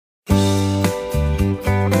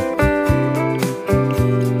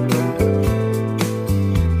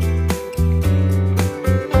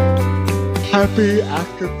Happy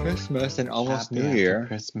after Christmas and almost New Year.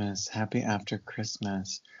 Happy after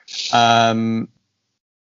Christmas.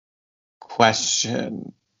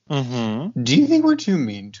 Question. Mm-hmm. Do you think we're too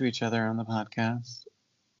mean to each other on the podcast?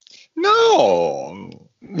 No.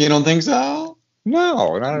 You don't think so?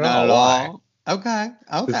 No, not at all. Why? Okay.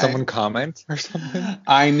 Did someone comment or something?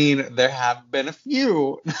 I mean, there have been a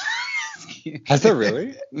few. Has there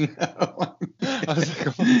really? No. I was like,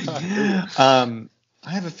 oh my God. I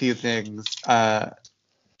have a few things to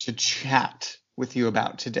chat with you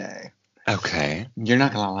about today. Okay. You're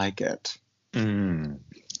not gonna like it.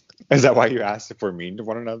 Is that why you asked if we're mean to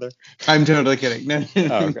one another? I'm totally kidding. No.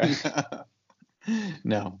 Oh, okay.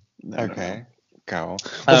 No. Okay. Go.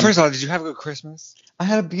 Well, first of all, did you have a good Christmas? I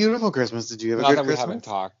had a beautiful Christmas. Did you have a Not good that Christmas? We haven't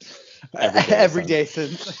talked every day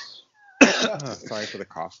since. Oh, sorry for the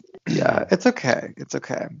cough. Yeah, it's okay. It's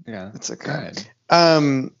okay. Yeah, it's okay.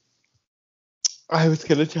 Good. I was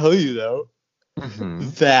gonna tell you though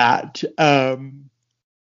that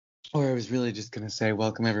or I was really just gonna say,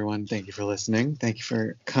 welcome everyone. Thank you for listening. Thank you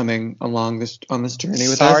for coming along on this journey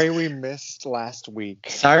with us. Sorry we missed last week.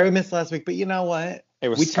 But you know what?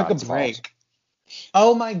 We took a break. Fault.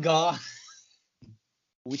 Oh my God.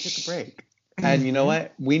 We took a break. And you know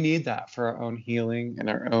what? We need that for our own healing and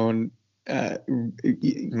our own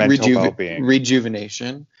mental well-being,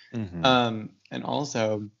 rejuvenation. And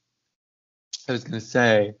also, I was gonna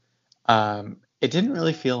say, it didn't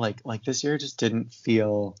really feel like this year just didn't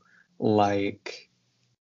feel like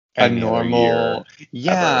a normal year.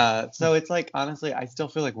 Yeah. Ever. So it's like, honestly, I still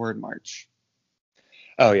feel like we're in March.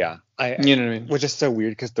 Oh yeah. You know what I mean? Which is so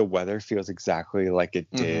weird because the weather feels exactly like it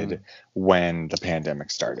did when the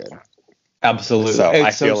pandemic started. Absolutely. So it's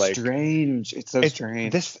I feel so like strange. It's so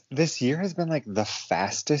strange. This year has been like the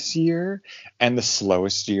fastest year and the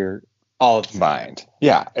slowest year all combined.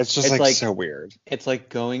 Yeah, it's just like so weird. It's like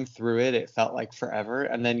going through it. It felt like forever,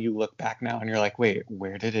 and then you look back now and you're like, wait,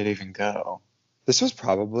 where did it even go? This was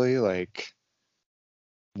probably like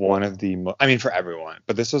one of the I mean, for everyone,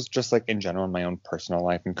 but this was just like in general in my own personal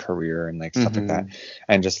life and career and like stuff like that,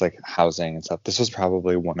 and just like housing and stuff. This was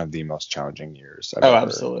probably one of the most challenging years I've ever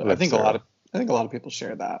absolutely. I think a lot of people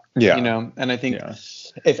share that. Yeah. You know, and I think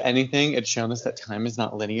if anything, it's shown us that time is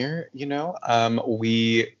not linear. You know,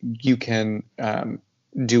 you can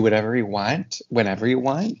do whatever you want whenever you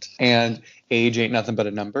want, and age ain't nothing but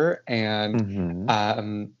a number,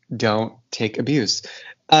 and don't take abuse.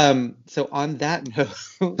 So on that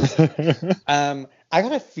note, I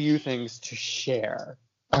got a few things to share.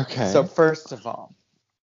 Okay. So first of all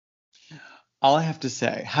I have to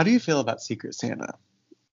say, how do you feel about Secret Santa?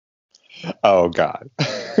 Oh God.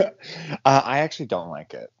 I actually don't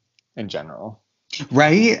like it in general.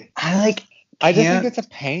 Right? I just think it's a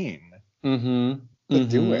pain to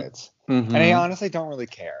do it. And I honestly don't really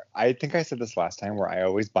care. I think I said this last time where I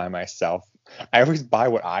always buy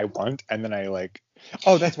what I want, and then I like,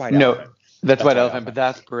 oh, that's White Elephant. That's White Elephant, but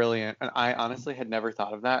that's brilliant. And I honestly had never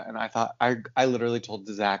thought of that. And I thought, I literally told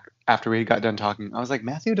Zach after we got done talking, I was like,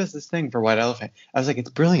 Matthew does this thing for White Elephant. I was like, it's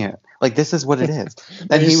brilliant. Like, this is what it is.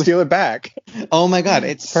 And he steal it back. Oh my God,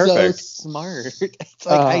 it's perfect. So smart. It's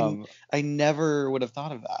like, I never would have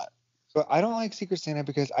thought of that. But I don't like Secret Santa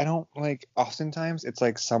because I don't like, oftentimes it's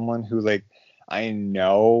like someone who like, I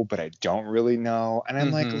know, but I don't really know. And I'm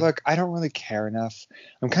like, look, I don't really care enough.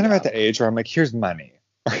 I'm kind of at the age where I'm like, here's money.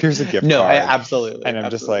 Or here's a gift card. No, absolutely. And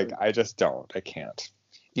I'm just like, I just don't. I can't.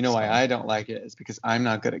 You know why I don't like it is because I'm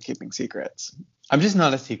not good at keeping secrets. I'm just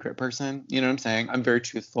not a secret person. You know what I'm saying? I'm very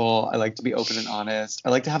truthful. I like to be open and honest.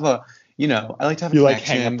 I like to have a connection. You like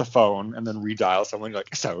hang up the phone and then redial someone. You're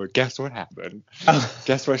like, so guess what happened?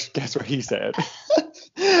 Guess what he said.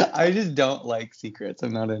 I just don't like secrets.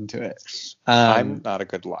 I'm not into it. I'm not a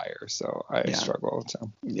good liar, so I struggle.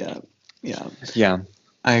 So yeah.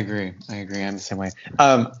 I agree. I'm the same way.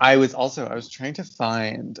 I was trying to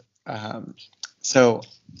find.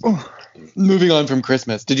 Moving on from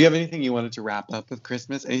Christmas, did you have anything you wanted to wrap up with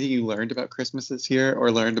Christmas? Anything you learned about Christmas this year,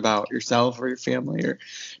 or learned about yourself or your family or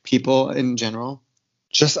people in general?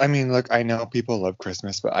 I mean, look, I know people love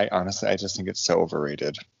Christmas, but I just think it's so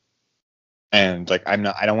overrated. And like, I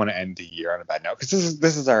don't want to end the year on a bad note because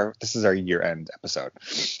this is our year end episode,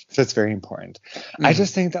 so it's very important. I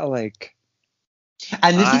just think that like.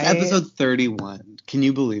 And this is episode 31. Can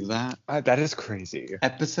you believe that? That is crazy.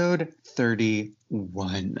 Episode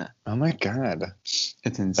 31. Oh my God. It's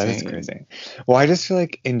insane. That is crazy. Well, I just feel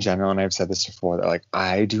like in general, and I've said this before, that like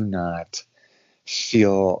I do not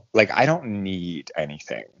feel like I don't need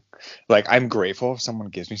anything. Like I'm grateful if someone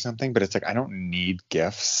gives me something, but it's like I don't need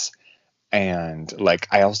gifts. And like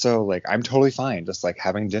I also like I'm totally fine just like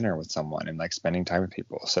having dinner with someone and like spending time with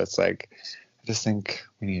people. So it's like I just think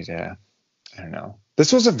we need to, I don't know.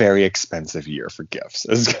 This was a very expensive year for gifts.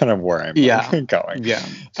 Is kind of where I'm going. Yeah.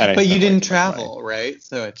 And I But you spent way didn't too much money. travel, right?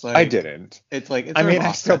 So it's like I didn't. it's like it's I sort mean, of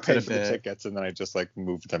I still offsets it paid a for the bit. tickets and then I just like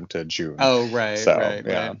moved them to June. Oh, right, So right,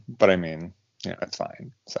 yeah, right. but I mean, yeah, it's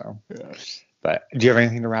fine. So, Yeah. but do you have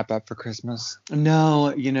anything to wrap up for Christmas?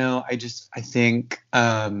 No, I think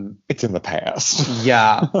It's in the past.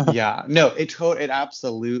 yeah. No, it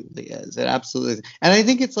absolutely is. It absolutely is. And I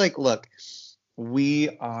think it's like, look, we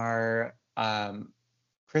are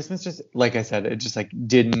Christmas just like I said, it just like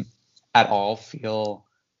didn't at all feel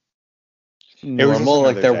It was just normal.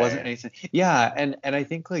 Like another there day. wasn't anything. Yeah, and I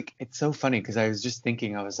think like it's so funny because I was just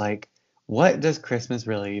thinking, I was like, what does Christmas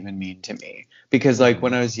really even mean to me? Because like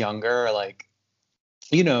when I was younger, like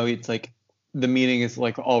it's like the meaning is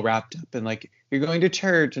like all wrapped up in like you're going to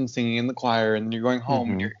church and singing in the choir, and then you're going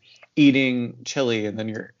home and Mhm. you're eating chili, and then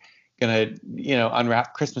you're gonna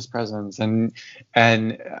unwrap Christmas presents, and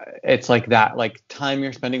it's like that like time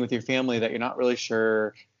you're spending with your family that you're not really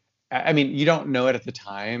sure. I mean, you don't know it at the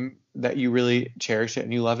time that you really cherish it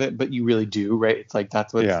and you love it, but you really do, right? It's like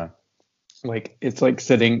that's what's Yeah. like it's like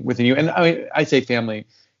sitting within you. And I mean, I say family.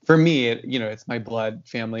 For me, it's my blood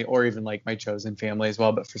family or even like my chosen family as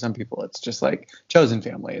well. But for some people, it's just like chosen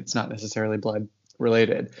family. It's not necessarily blood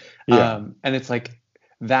related. Yeah. And it's like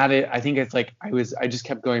I think it's like I just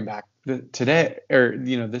kept going back today or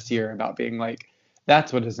this year about being like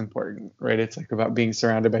that's what is important, right? It's like about being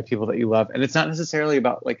surrounded by people that you love, and it's not necessarily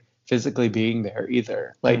about like physically being there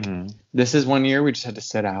either. Like Mhm. this is one year we just had to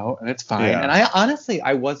sit out, and it's fine. Yeah. And I honestly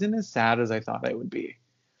I wasn't as sad as I thought I would be.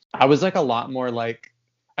 I was like a lot more like,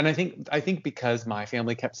 and I think because my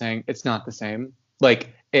family kept saying it's not the same,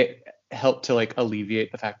 like it helped to like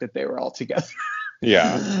alleviate the fact that they were all together.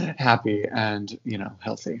 Yeah. Happy and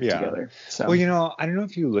healthy Yeah. together. So Well, I don't know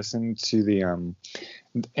if you listened to the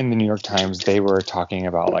in the New York Times, they were talking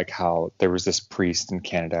about like how there was this priest in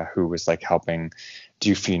Canada who was like helping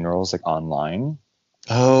do funerals like online.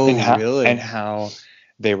 oh And really? how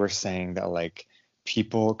they were saying that like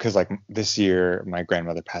people, because like this year my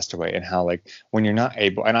grandmother passed away, and how like when you're not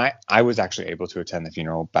able, and I was actually able to attend the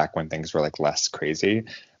funeral back when things were like less crazy,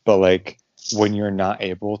 but like when you're not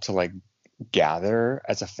able to like gather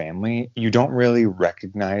as a family, you don't really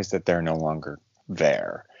recognize that they're no longer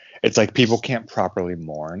there. It's like people can't properly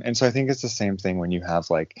mourn. And so I think it's the same thing when you have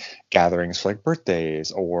like gatherings for like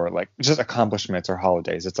birthdays or like just accomplishments or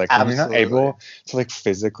holidays. It's like when you're not Absolutely. able to like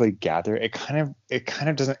physically gather, it kind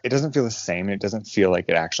of doesn't feel the same. And it doesn't feel like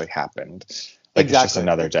it actually happened. Like it's just Exactly.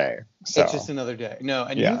 another day. It's just So another day. No,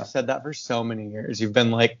 and yeah. you've said that for so many years. You've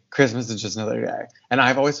been like, Christmas is just another day. And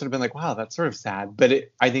I've always sort of been like, wow, that's sort of sad. But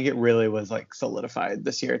I think it really was like solidified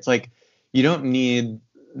this year. It's like, you don't need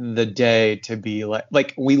the day to be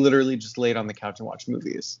like we literally just laid on the couch and watched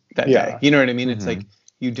movies that day. Yeah. You know what I mean? It's Hmm. like,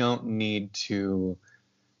 you don't need to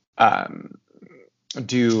um,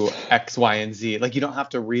 do X, Y, and Z. Like you don't have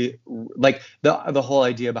to like the whole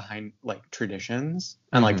idea behind like traditions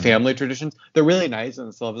and like Hmm. family traditions. They're really nice and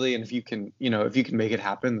it's lovely. And if you can, make it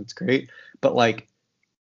happen, that's great. But like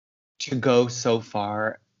to go so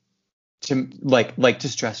far to like to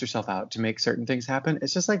stress yourself out to make certain things happen,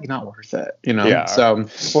 it's just like not worth it, Yeah. So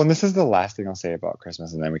Well, and this is the last thing I'll say about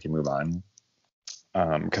Christmas, and then we can move on.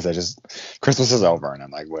 Because Christmas is over, and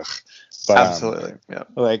I'm like, ugh. But absolutely, yeah.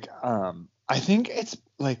 like I think it's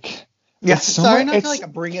like Yeah, it's so sorry much, not it's to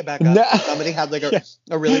like bring it back up. no, Somebody had like yeah,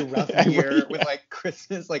 a really rough year yeah. with like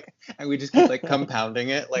Christmas, like, and we just kept like compounding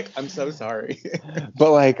it. Like, I'm so sorry.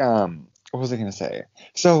 But like what was I gonna say?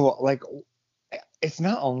 So like it's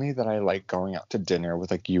not only that I like going out to dinner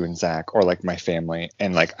with like you and Zach or like my family,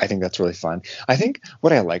 and like I think that's really fun. I think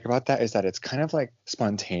what I like about that is that it's kind of like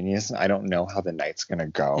spontaneous, and I don't know how the night's gonna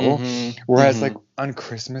go. Whereas like on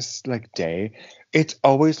Christmas like day, it's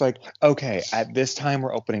always like, okay, at this time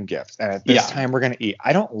we're opening gifts, and at this Yeah, time we're gonna eat.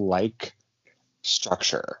 I don't like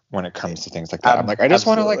structure when it comes to things like that. I'm like, I just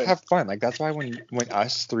want to like absolutely. have fun. Like that's why when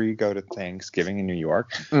us three go to Thanksgiving in New York,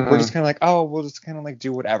 we're Mhm. just kind of like, oh, we'll just kind of like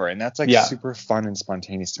do whatever, and that's like Yeah, super fun and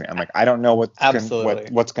spontaneous to me. I'm like, I don't know absolutely.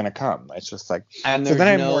 what's gonna come. It's just like, And so there's then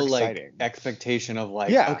I'm no more like exciting. expectation of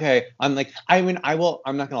like, Yeah, okay, I'm like, I mean,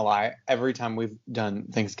 I'm not gonna lie. Every time we've done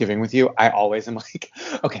Thanksgiving with you, I always am like,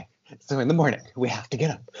 okay, so in the morning we have to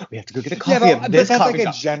get up, we have to go get a yeah, coffee at but this that's like coffee a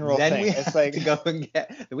shop, general then thing. we It's have like, to go and get,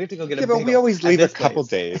 then we have to go get a yeah, but we bagel always at leave a this couple place.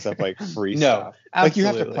 days of like free No, stuff. Like you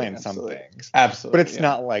have to absolutely, plan some absolutely, things, but absolutely, it's yeah.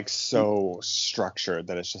 not like so structured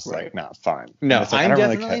that it's just Right. like not fun. And No, it's like I I'm don't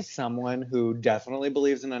really definitely care. someone who definitely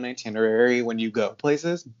believes in an itinerary when you go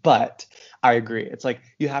places, but I agree. It's like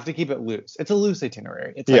you have to keep it loose. It's a loose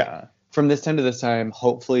itinerary. It's like Yeah, from this time to this time,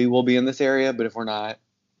 hopefully we'll be in this area, but if we're not,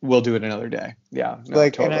 we'll do it another day. Yeah. No,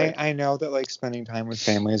 Like, totally. and I know that like spending time with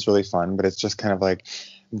family is really fun, but it's just kind of like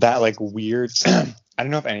that like weird I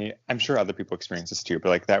don't know if I'm sure other people experience this too, but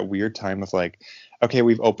like that weird time of like, okay,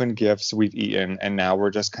 we've opened gifts, we've eaten, and now we're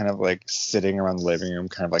just kind of like sitting around the living room,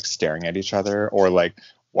 kind of like staring at each other, or like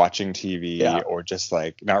watching TV, Yeah. or just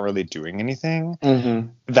like not really doing anything. Mm-hmm.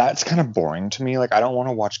 That's kind of boring to me. Like, I don't want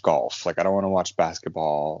to watch golf. Like, I don't want to watch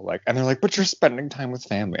basketball. Like, and they're like, but you're spending time with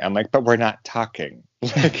family. I'm like, but we're not talking.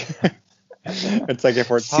 Like, it's like if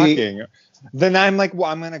we're See, talking, then I'm like, well,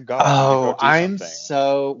 I'm gonna go. oh, Do I'm something.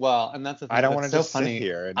 so well, and that's the thing. I don't That's want to so just sit funny.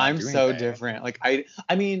 here and not I'm do so anything. different. Like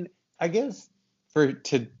I mean, I guess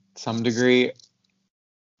to some degree,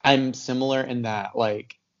 I'm similar in that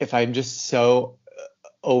like if I'm just so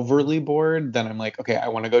overly bored, then I'm like, okay, I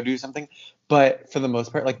want to go do something. But for the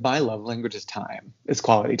most part, like my love language is time, is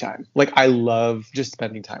quality time. Like I love just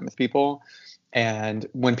spending time with people. And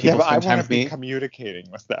when Yeah, people but I spend time want to with be me, communicating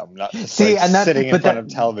with them, not just see, like and that, sitting in front of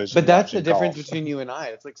television but that's the watching difference golf. between you and I.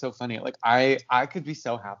 It's like so funny. Like I could be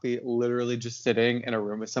so happy, literally just sitting in a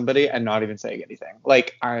room with somebody and not even saying anything.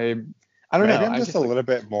 Like I don't Maybe know. I'm I'm just just a like, little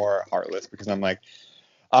bit more heartless because I'm like,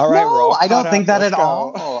 all right, we're no, all I caught don't think up. that Let's at go.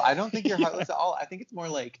 all. I don't think you're Yeah. heartless at all. I think it's more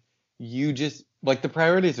like you just like the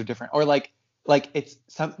priorities are different, or like it's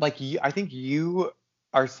some like you. I think you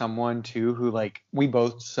are someone too who like we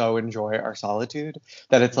both so enjoy our solitude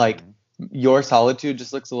that it's like Mhm. your solitude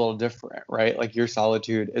just looks a little different, right? Like your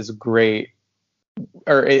solitude is great,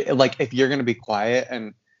 or like if you're gonna be quiet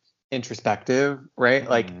and introspective, right?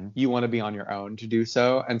 Like Mhm. you want to be on your own to do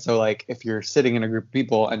so. And so like if you're sitting in a group of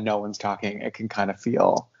people and no one's talking, it can kind of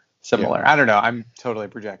feel Yeah. similar. I don't know. I'm totally I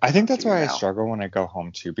projecting think onto that's you why I now. struggle when I go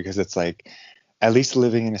home too, because it's like, at least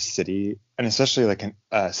living in a city, and especially like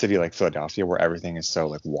a city like Philadelphia, where everything is so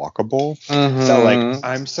like walkable, that like Mm-hmm.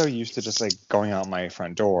 I'm so used to just like going out my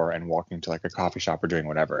front door and walking to like a coffee shop or doing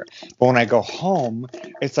whatever. But when I go home,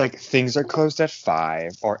 it's like things are closed at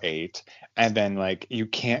 5 or 8, and then like you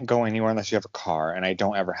can't go anywhere unless you have a car. And I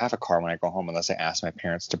don't ever have a car when I go home unless I ask my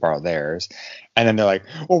parents to borrow theirs. And then they're like,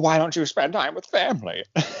 well, why don't you spend time with family?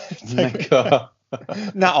 Oh It's my like God.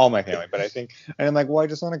 not all my family, but I think, and I'm like, well, I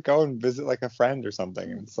just want to go and visit like a friend or something.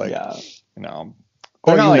 And it's like, Yeah. you know,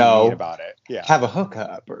 they're Or not like mean about it. Yeah. have a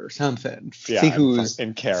hookup or something. Yeah. In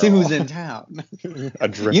See Carroll, who's in town. a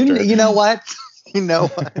drifter, You know what? You know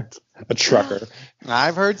what? a trucker.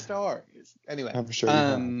 I've heard stories. Anyway, I'm sure you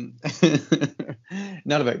have.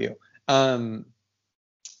 not about you. Um,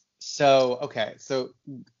 so okay, so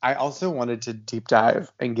I also wanted to deep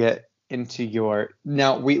dive and get into your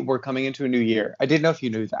now we're coming into a new year. I didn't know if you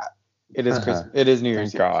knew that. It is Uh-huh. Christmas. It is New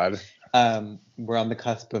Year's Thank Eve. God. We're on the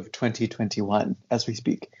cusp of 2021 as we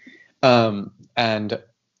speak. And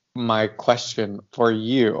my question for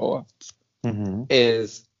you Mm-hmm.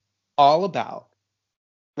 is all about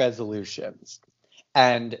resolutions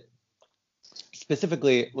and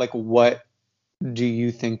specifically like what do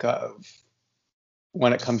you think of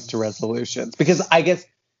when it comes to resolutions? Because I guess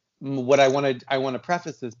what I want to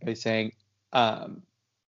preface this by saying um,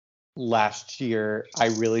 last year I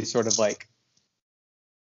really sort of like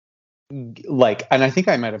and I think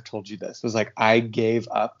I might have told you this was like I gave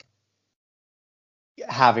up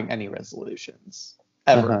having any resolutions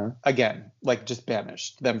ever Uh-huh. again, like just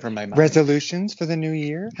banished them from my mind. Resolutions for the new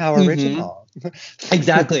year? How Mm-hmm. original.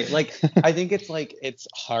 Exactly. Like I think it's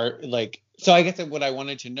hard. Like so, I guess that what I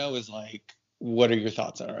wanted to know is like, what are your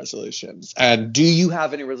thoughts on resolutions? And do you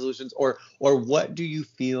have any resolutions, or what do you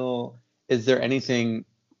feel? Is there anything?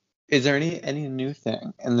 Is there any new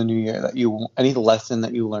thing in the new year that you any lesson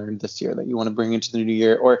that you learned this year that you want to bring into the new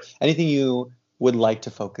year, or anything you would like to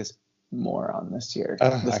focus more on this year,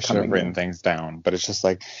 this I should have coming written year? things down, but it's just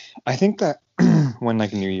like, I think that when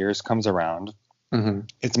like New Year's comes around, Mm-hmm.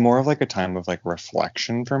 it's more of like a time of like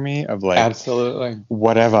reflection for me of like, Absolutely.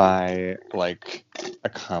 what have I like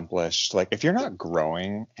accomplished? Like if you're not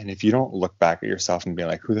growing and if you don't look back at yourself and be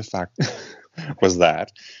like, who the fuck was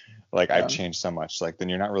that? Like I've Yeah. changed so much, like then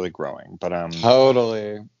you're not really growing. But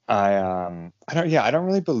Totally. I don't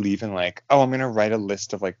really believe in like, oh, I'm gonna write a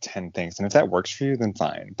list of like 10 things. And if that works for you, then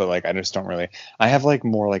fine. But like I just don't really I have like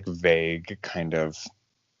more like vague kind of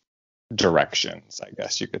directions, I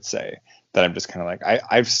guess you could say, that I'm just kind of like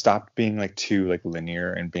I've stopped being like too like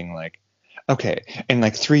linear and being like, okay, in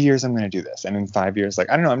like 3 years I'm gonna do this, and in 5 years, like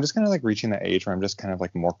I don't know, I'm just kind of like reaching that age where I'm just kind of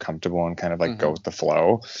like more comfortable and kind of like go with the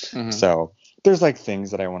flow. Mm-hmm. So there's like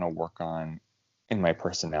things that I want to work on in my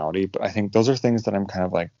personality, but I think those are things that I'm kind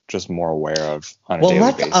of like just more aware of on a Well, daily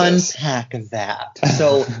let's basis. unpack that.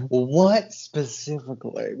 So, what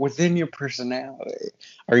specifically within your personality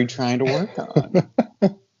are you trying to work on?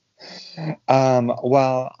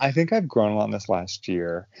 Well, I think I've grown a lot in this last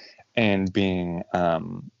year and being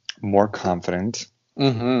more confident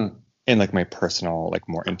Mm-hmm. in like my personal, like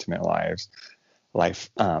more intimate lives. I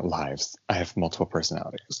have multiple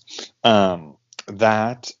personalities.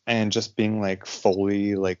 That and just being like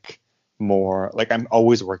fully like more like I'm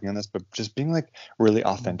always working on this, but just being like really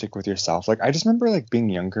authentic with yourself. Like I just remember like being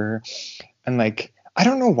younger and like I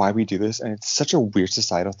don't know why we do this, and it's such a weird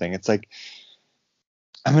societal thing. It's like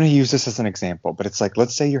I'm gonna use this as an example, but it's like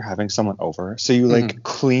let's say you're having someone over, so you Mm-hmm. like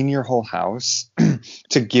clean your whole house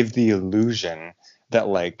to give the illusion that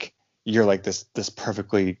like you're like this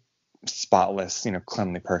perfectly spotless,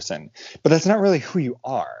 cleanly person. But that's not really who you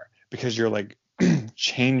are because you're like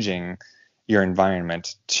changing your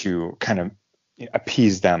environment to kind of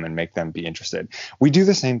appease them and make them be interested. We do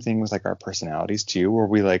the same thing with like our personalities too, where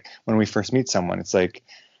we like when we first meet someone, it's like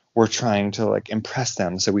we're trying to like impress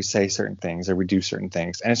them, so we say certain things or we do certain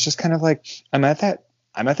things, and it's just kind of like I'm at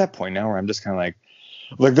that point now where I'm just kind of like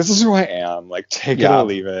this is who I am, like take it or Yeah.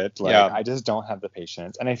 leave it, like Yeah. I just don't have the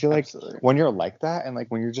patience. And I feel like Absolutely. when you're like that and like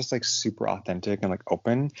when you're just like super authentic and like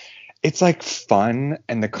open, it's like fun,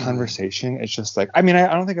 and the Mm-hmm. conversation is just like I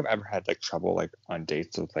don't think I've ever had like trouble like on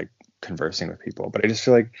dates with like conversing with people, but I just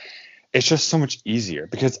feel like it's just so much easier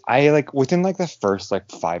because I like within like the first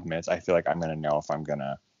like 5 minutes I feel like I'm gonna know if I'm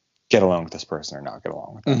gonna get along with this person or not get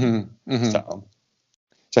along with them. Mm-hmm. Mm-hmm. So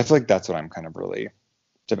I feel like that's what I'm kind of really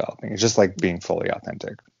developing. It's just like being fully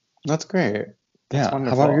authentic. That's great. That's Yeah. How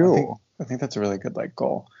about wonderful. I think you? I think that's a really good like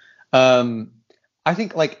goal. Um, I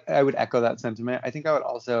think like I would echo that sentiment. I think I would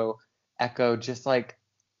also echo just like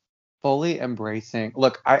fully embracing.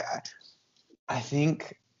 Look, I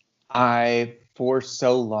think I for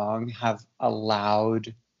so long have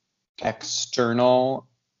allowed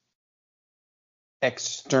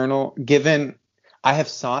external given I have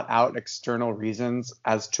sought out external reasons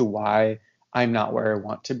as to why I'm not where I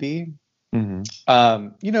want to be.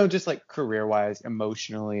 Mm-hmm. Just like career wise,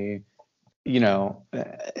 emotionally, all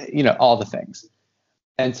the things.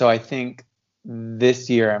 And so I think this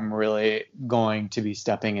year I'm really going to be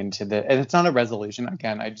stepping into and it's not a resolution.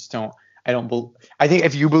 Again, I don't, I think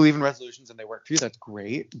if you believe in resolutions and they work for you, that's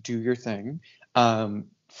great. Do your thing.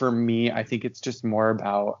 For me, I think it's just more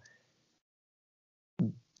about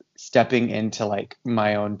stepping into like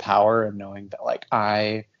my own power and knowing that like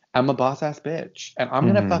I am a boss ass bitch and I'm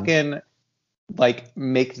gonna Mm-hmm. fucking like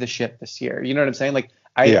make the shit this year. You know what I'm saying? Like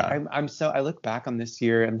Yeah. I look back on this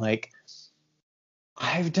year and like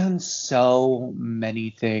I've done so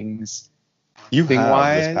many things You acting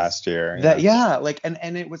have this wise past year. that Yeah. yeah, like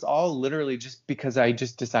and it was all literally just because I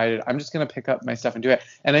just decided I'm just gonna pick up my stuff and do it.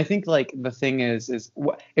 And I think like the thing is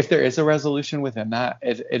if there is a resolution within that,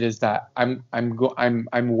 it is that I'm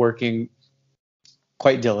working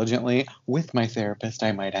quite diligently with my therapist,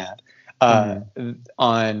 I might add, uh, Mm-hmm.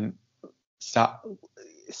 on stop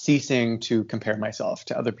ceasing to compare myself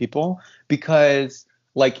to other people because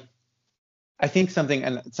like I think something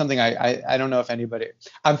I don't know if anybody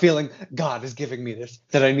I'm feeling God is giving me this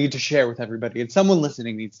that I need to share with everybody and someone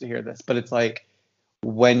listening needs to hear this, but it's like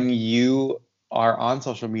when you are on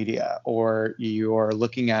social media or you're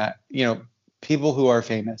looking at people who are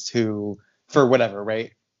famous who for whatever,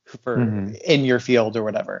 right, for Mm-hmm. in your field or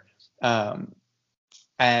whatever, um,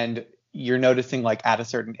 and you're noticing like at a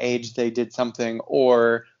certain age they did something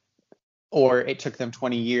or it took them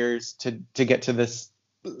 20 years to get to this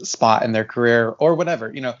spot in their career or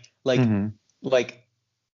whatever, like Mm-hmm. like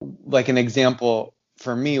like an example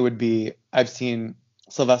for me would be I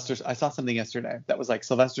saw something yesterday that was like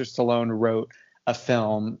Sylvester Stallone wrote a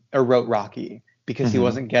film or wrote Rocky because he Mm-hmm.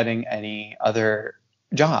 wasn't getting any other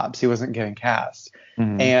jobs. He wasn't getting cast.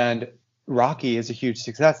 Mm-hmm. And Rocky is a huge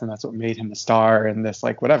success and that's what made him a star and this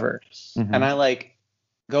like whatever. And Mm-hmm. I like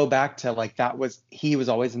go back to like he was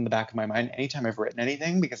always in the back of my mind anytime I've written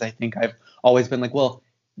anything because I think I've always been like, well,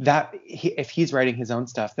 if he's writing his own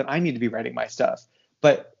stuff, then I need to be writing my stuff.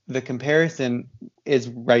 But the comparison is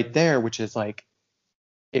right there, which is like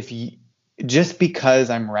if you just because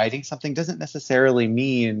I'm writing something doesn't necessarily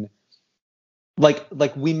mean like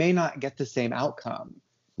we may not get the same outcome,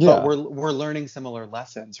 but Yeah. we're learning similar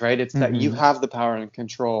lessons, right? It's that you Mm-hmm. have the power and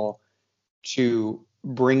control to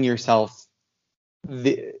bring yourself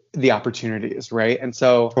the opportunities, right? And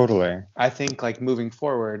so Totally. I think like moving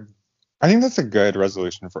forward, I think that's a good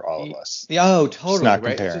resolution for all of us. oh, Just totally, not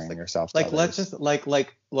right? It's just comparing yourself to let's others.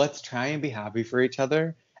 just let's try and be happy for each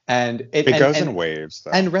other and It goes in waves,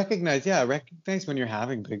 though. and recognize when you're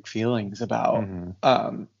having big feelings about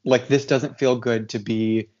Mm-hmm. like this doesn't feel good to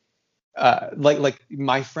be like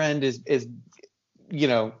my friend is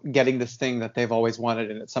getting this thing that they've always wanted,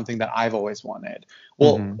 and it's something that I've always wanted.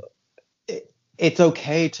 Well, Mm-hmm. it's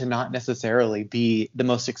okay to not necessarily be the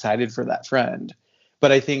most excited for that friend,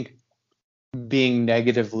 but I think being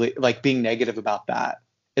negative about that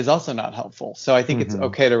is also not helpful. So I think it's Mm-hmm.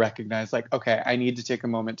 okay to recognize, like, okay, I need to take a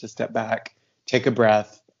moment to step back, take a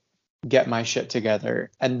breath, get my shit together,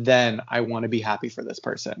 and then I want to be happy for this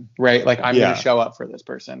person, right? Like, I'm going to Yeah. show up for this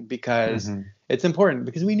person because Mm-hmm. it's important,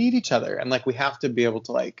 because we need each other, and like we have to be able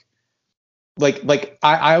to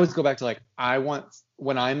I always go back to, like, I want,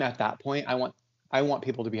 when I'm at that point, I want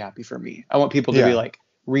people to be happy for me. I want people to be Yeah. like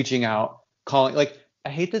reaching out, calling. Like, I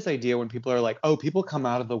hate this idea when people are like, oh, people come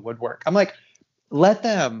out of the woodwork. I'm like, let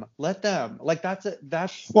them. Like, that's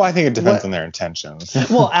Well, I think it depends on what. their intentions.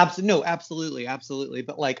 Well, no, absolutely.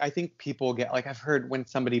 But like, I think people get, like, I've heard when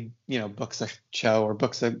somebody, books a show or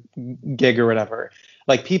books a gig or whatever,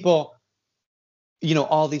 like, people,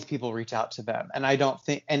 all these people reach out to them, and I don't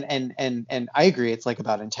think, and I agree, it's like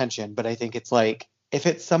about intention, but I think it's like, if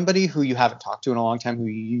it's somebody who you haven't talked to in a long time, who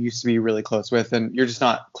you used to be really close with, and you're just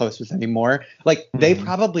not close with anymore, like, they Mm-hmm.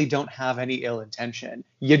 probably don't have any ill intention.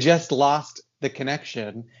 You just lost the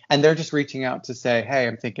connection, and they're just reaching out to say, hey,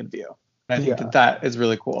 I'm thinking of you. And I think Yeah. that is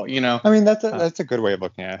really cool. I mean, that's Uh, a good way of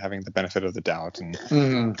looking at it, having the benefit of the doubt and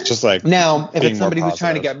mhm. just like Now, if being it's more somebody who's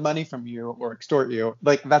trying to positive. get money from you or extort you,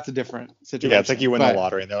 like, that's a different Yeah, it's like situation. you win the But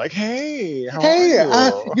lottery and they're like, "Hey, how are hey,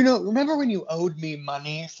 you?" remember when you owed me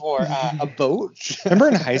money for a boat? Remember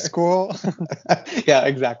in high school? Yeah,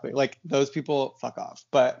 exactly. Like, those people, fuck off.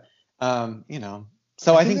 But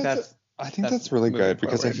so I think I think that's that's really moving good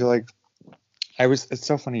because I forward. feel like it's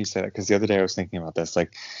so funny you say that because the other day I was thinking about this.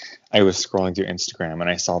 Like, I was scrolling through Instagram and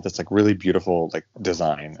I saw this like really beautiful like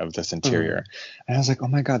design of this Mhm. interior. And I was like, oh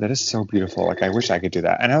my God, that is so beautiful. Like, I wish I could do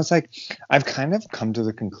that. And I was like, I've kind of come to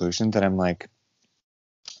the conclusion that I'm like,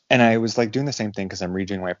 and I was like doing the same thing because I'm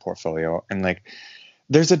redoing my portfolio and like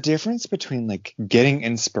there's a difference between like getting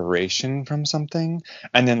inspiration from something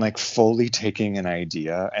and then like fully taking an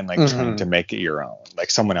idea and like trying to Mhm. make it your own,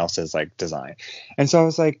 like someone else's like design. And so I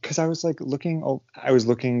was like, because I was like I was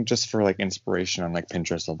looking just for like inspiration on like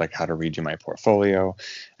Pinterest of like how to redo my portfolio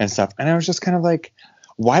and stuff. And I was just kind of like,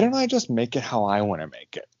 why don't I just make it how I want to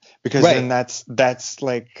make it? Because then Right. that's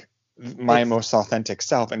like my It's most authentic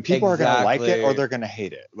self and people are going to like it or exactly, they're going to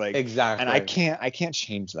hate it, like, and I exactly. can't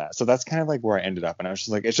change that. So that's kind of like where I ended up and I was just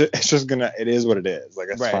like it's just gonna, it is what it is, like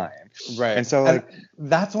it's Right. fine. Right. And so And like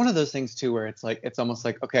that's one of those things too, where it's like, it's almost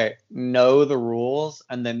like, okay, know the rules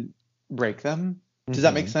and then break them. Does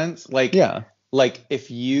that make mhm, sense? Like, yeah, if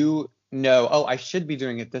you know, oh, I should be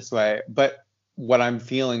doing it this way, but what I'm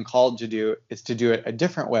feeling called to do is to do it a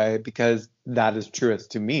different way because that is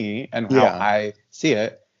truest to me and how yeah, I see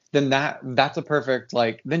it, then that's a perfect,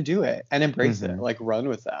 like, then do it and embrace it. hmm, Like, run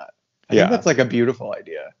with that. I think yeah. that's like a beautiful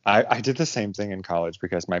idea. I did the same thing in college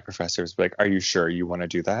because my professor was like, are you sure you want to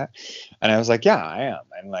do that? And I was like, yeah, I am.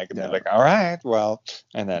 And like they're Yeah. like, all right, well,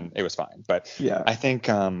 and then it was fine. But Yeah. I think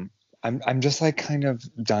I'm just like kind of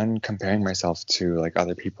done comparing myself to like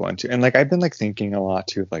other people and like I've been like thinking a lot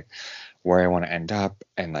too of like where I want to end up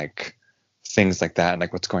and like things like that and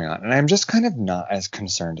like what's going on. And I'm just kind of not as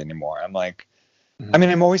concerned anymore. I'm like, I Mhm. mean,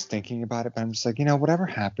 I'm always thinking about it, but I'm just like, whatever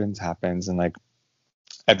happens, happens. And like,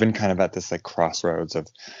 I've been kind of at this like crossroads of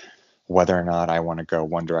whether or not I want to go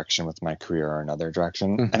one direction with my career or another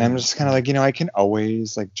direction. And I'm Mhm. just kind of like, I can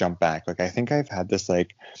always like jump back. Like, I think I've had this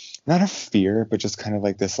like, not a fear, but just kind of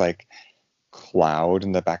like this like cloud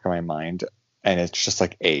in the back of my mind, and it's just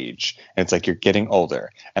like age, and it's like you're getting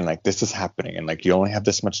older and like this is happening and like you only have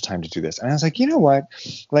this much time to do this. And I was like, you know what,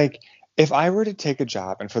 like if I were to take a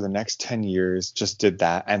job and for the next 10 years just did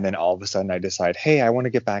that and then all of a sudden I decide, hey, I want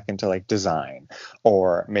to get back into like design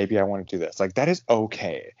or maybe I want to do this, like that is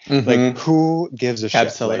okay. Like Mhm. who gives a shit? Like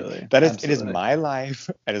Absolutely. that is, it is Absolutely. my life,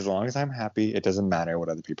 and as long as I'm happy it doesn't matter what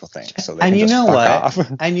other people think, so they And can you just know fuck what?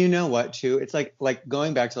 off. And you know what too? It's like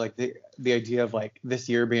going back to like the idea of like this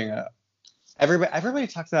year being a, everybody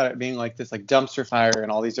talks about it being like this like dumpster fire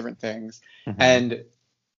and all these different things. Hmm.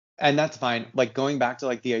 And that's fine. Like, going back to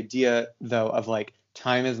like the idea though of like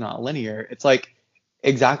time is not linear. It's like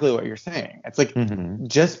exactly what you're saying. It's like, Hmm.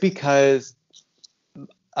 just because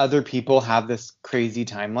other people have this crazy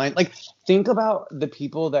timeline. Like, think about the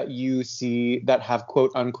people that you see that have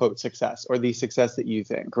quote unquote success, or the success that you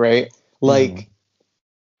think, right? Hmm.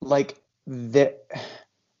 Like that,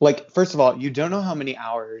 like, first of all, you don't know how many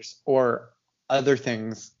hours or other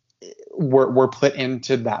things were put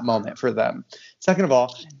into that moment for them. Second of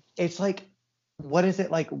all, it's like, what is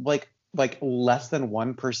it like less than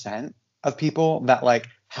 1% of people that like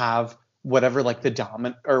have whatever like the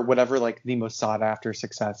dominant or whatever like the most sought after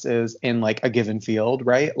success is in like a given field,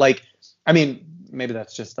 right? Like, I mean, maybe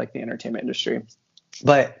that's just like the entertainment industry,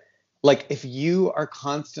 but like if you are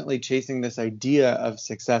constantly chasing this idea of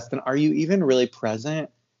success, then are you even really present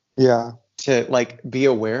Yeah. to like be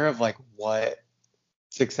aware of like what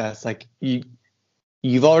success like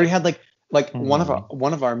you've already had like one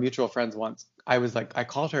of our mutual friends once. I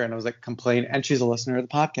called her and I was like complain, and she's a listener of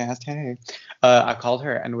the podcast. Hey, I called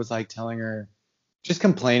her and was like telling her, just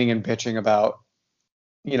complaining and bitching about,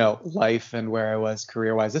 life and where I was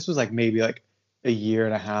career wise. This was like maybe like a year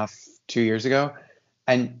and a half, 2 years ago,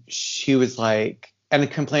 and she was like, and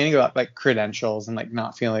complaining about like credentials and like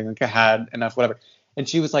not feeling like I had enough, whatever. And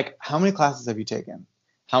she was like, "How many classes have you taken?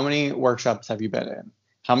 How many workshops have you been in?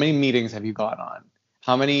 How many meetings have you gone on?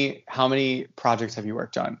 How many projects have you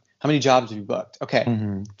worked on? How many jobs have you booked?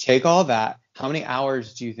 Okay, take all that. How many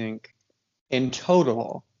hours do you think in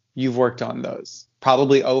total you've worked on those?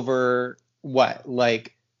 Probably over what,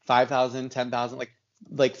 like 5,000, 10,000,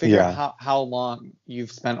 like figure out how long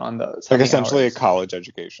you've spent on those. How Like many essentially hours? a college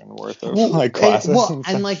education worth of like classes.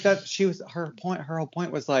 And like that, her whole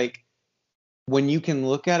point was like, when you can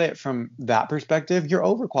look at it from that perspective, you're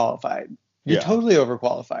overqualified. You're totally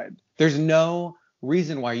overqualified. There's no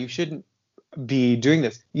reason why you shouldn't be doing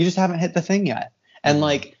this. You just haven't hit the thing yet. And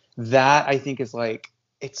like that, I think is like,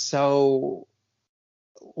 it's so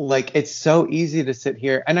easy to sit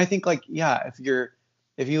here. And I think like, yeah,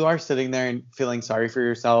 if you are sitting there and feeling sorry for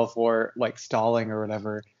yourself or like stalling or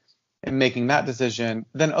whatever and making that decision,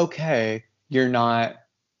 then okay, then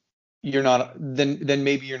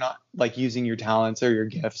maybe you're not like using your talents or your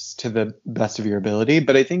gifts to the best of your ability.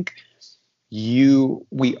 But I think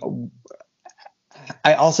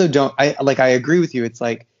I also don't, I agree with you. It's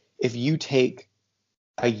like, if you take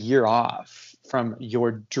a year off from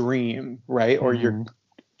your dream, right? Or you're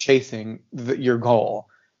chasing your goal,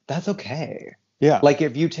 that's okay. Yeah. Like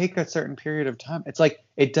if you take a certain period of time, it's like,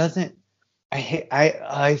 it doesn't,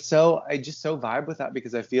 I just so vibe with that,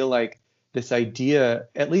 because I feel like this idea,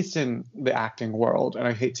 at least in the acting world, and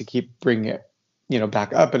I hate to keep bringing it,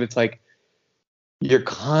 back up, but it's like, you're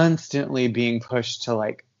constantly being pushed to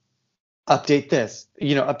like, update this,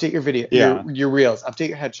 update your video, your reels, update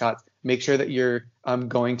your headshots, make sure that you're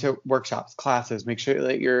going to workshops, classes, make sure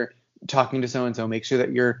that you're talking to so-and-so, make sure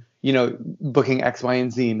that you're, booking X, Y,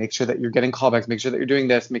 and Z, make sure that you're getting callbacks, make sure that you're doing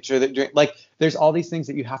this, make sure that you're doing, like, there's all these things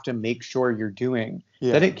that you have to make sure you're doing,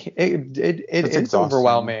 that it's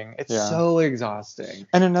overwhelming. It's so exhausting.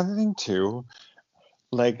 And another thing too,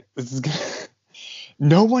 like,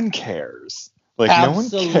 no one cares. Like,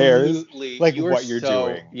 Absolutely. No one cares, like, what you're so,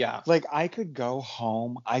 doing. Yeah. Like, I could go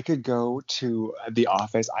home. I could go to the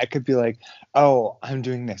office. I could be like, oh, I'm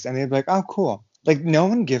doing this. And they'd be like, oh, cool. Like, no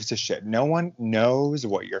one gives a shit. No one knows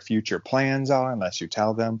what your future plans are unless you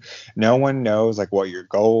tell them. No one knows, like, what your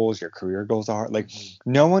goals, your career goals are. Like,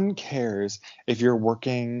 no one cares if you're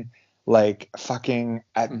working, like, fucking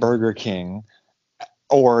at Burger King,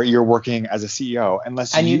 or you're working as a CEO,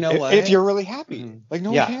 unless and you know what? If you're really happy. Like,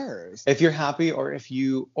 no one cares. If you're happy, or if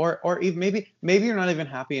you, or even maybe you're not even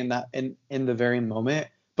happy in that, in the very moment,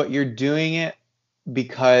 but you're doing it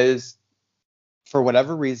because for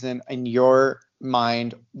whatever reason in your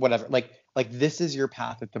mind, whatever, like this is your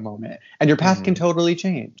path at the moment, and your path can totally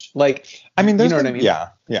change. Like, I mean, what I mean? Yeah.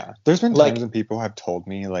 There's been times when people have told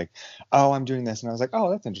me like, oh, I'm doing this. And I was like,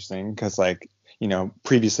 oh, that's interesting. Cause like,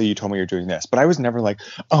 previously you told me you're doing this, but I was never like,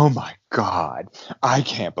 oh my God, I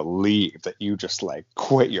can't believe that you just like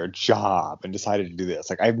quit your job and decided to do this.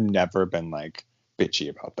 Like, I've never been like bitchy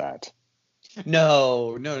about that.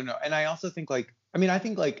 No. And I also think like, I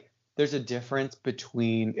think like there's a difference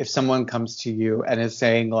between if someone comes to you and is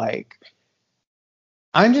saying like,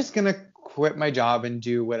 I'm just going to quit my job and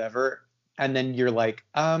do whatever. And then you're like,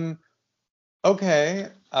 okay.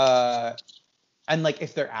 And like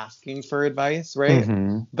if they're asking for advice, right?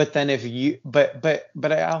 But then if you, but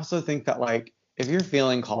I also think that like, if you're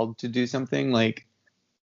feeling called to do something, like,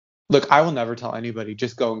 look, I will never tell anybody,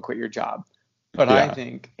 just go and quit your job. But I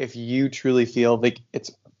think if you truly feel like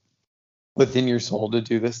it's within your soul to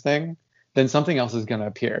do this thing, then something else is going to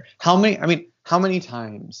appear. How many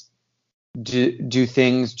times do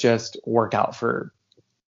things just work out for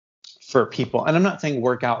people? And I'm not saying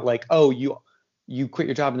work out like, oh, you quit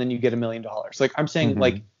your job and then you get $1 million. Like, I'm saying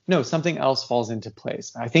like, no, something else falls into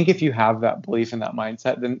place. I think if you have that belief and that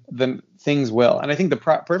mindset, then things will. And I think the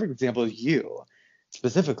perfect example is you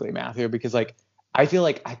specifically, Matthew, because like, I feel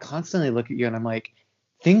like I constantly look at you and I'm like,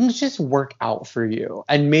 things just work out for you.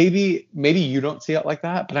 And maybe you don't see it like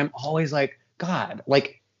that, but I'm always like, God,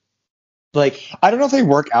 like, Like, I don't know if they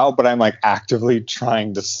work out, but I'm like actively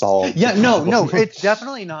trying to solve. yeah, the no, problem. it's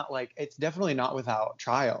definitely not like, it's definitely not without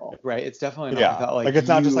trial, right? It's definitely not Yeah, without like like it's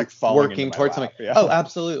not just you like falling into working my towards lap. something. Yeah. Oh,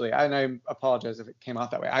 absolutely. And I apologize if it came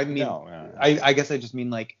out that way. I mean, No, no, I guess I just mean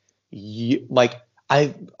like, you, like,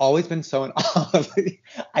 I've always been so in awe of you.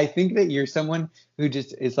 I think that you're someone who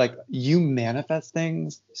just is like, you manifest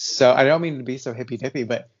things. So I don't mean to be so hippy dippy,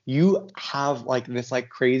 but you have like this like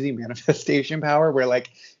crazy manifestation power where like,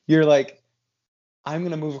 you're like, I'm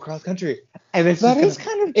gonna move across country, and it's that just is gonna,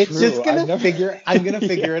 kind of it's true. just gonna I've never. figure, I'm gonna Yeah.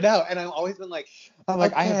 figure it out, and I've always been like, I'm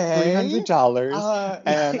like, I have okay, $300,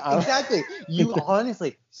 and exactly. You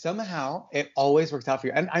honestly, somehow, it always works out for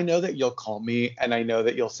you, and I know that you'll call me, and I know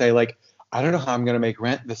that you'll say like, I don't know how I'm gonna make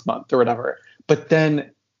rent this month or whatever, but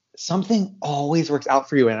then something always works out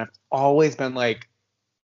for you, and I've always been like,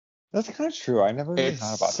 that's kind of true. I never really it's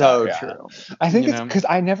thought about so that. Yeah, true, I think you it's know. because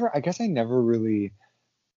I guess I never really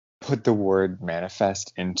put the word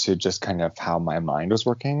manifest into just kind of how my mind was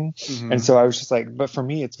working. And Hmm. so I was just like, but for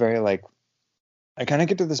me, it's very like, I kind of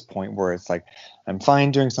get to this point where it's like, I'm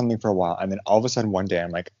fine doing something for a while. And then all of a sudden one day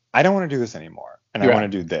I'm like, I don't want to do this anymore. And I Yeah,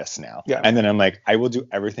 want to do this now. yeah. And then I'm like, I will do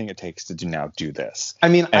everything it takes to do this. I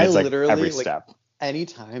mean, And I it's like every literally like, step.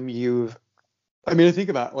 anytime you've, I mean, I think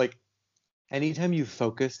about like, anytime you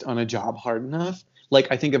focused on a job hard enough, like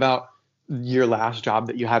I think about your last job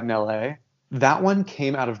that you had in LA, that one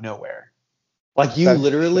came out of nowhere. Like you That,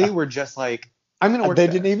 literally yeah. were just like, I'm gonna work They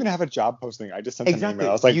didn't there. even have a job posting. I just sent them an email. I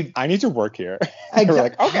Exactly. was like, You I need to work here. They were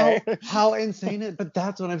like, exactly okay. how insane it, but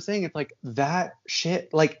that's what I'm saying. It's like that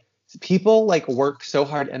shit, like people like work so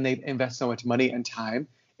hard and they invest so much money and time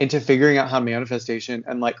into figuring out how manifestation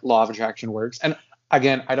and like law of attraction works. And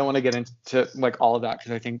again, I don't want to get into like all of that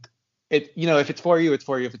because I think it, you know, if it's for you, it's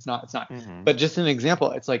for you. If it's not, it's not. Hmm. But just an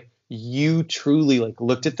example, it's like you truly like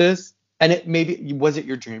looked at this and it maybe, was it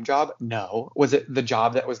your dream job? No. Was it the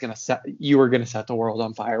job that was gonna set, you were gonna set the world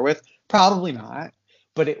on fire with? Probably not.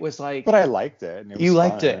 But it was like But I liked it and it you was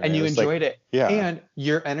liked fun. it And and it you was like, enjoyed it, yeah. and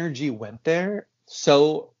your energy went there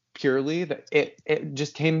so purely that it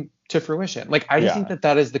just came to fruition. Like I just think Yeah. that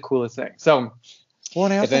that is the coolest thing. So Well,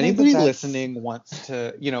 and I if also think that anybody that's, listening wants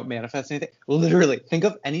to, you know, manifest anything, literally think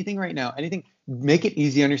of anything right now, anything, make it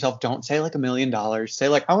easy on yourself. Don't say like $1 million. Say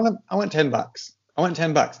like, I want $10. I want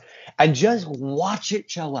 $10, and just watch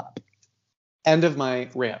it show up. End of my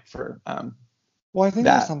rant for well, I think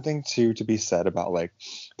there's that. something too to be said about like,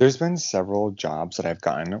 there's been several jobs that I've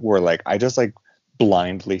gotten where like I just like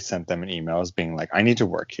blindly sent them an emails being like, I need to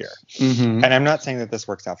work here. Mm-hmm. And I'm not saying that this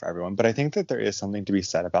works out for everyone, but I think that there is something to be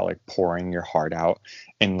said about like pouring your heart out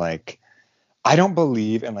in like, I don't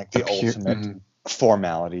believe in like the ultimate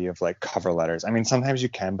formality of like cover letters. I mean, sometimes you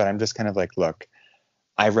can, but I'm just kind of like, look,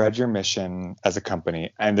 I read your mission as a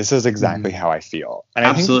company, and this is exactly how I feel. And I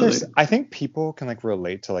think Absolutely. I think people can like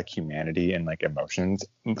relate to like humanity and like emotions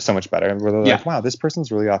so much better. Where they're Yeah. like, wow, this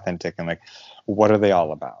person's really authentic, and like, what are they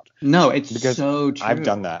all about? No, it's Because so true. I've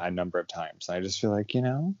done that a number of times. And I just feel like, You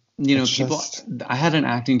know, it's people. just, I had an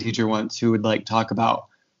acting teacher once who would like talk about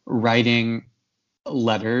writing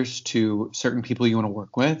letters to certain people you want to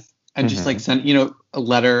work with, and just like send, you know, a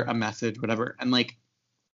letter, a message, whatever. And like,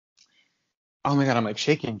 oh my God, I'm like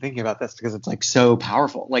shaking thinking about this because it's like so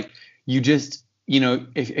powerful. Like you just, you know,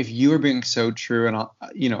 if you are being so true and,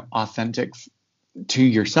 you know, authentic to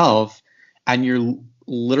yourself, and you're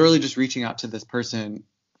literally just reaching out to this person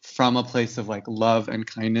from a place of like love and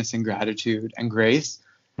kindness and gratitude and grace,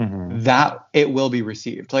 that it will be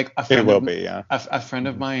received. Like a friend it will of, be, yeah. a friend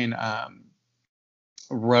of mine,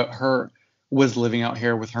 was living out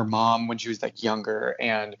here with her mom when she was like younger,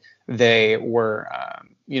 and they were,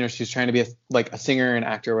 you know, she was trying to be like a singer and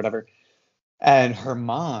actor or whatever, and her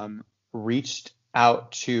mom reached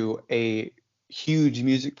out to a huge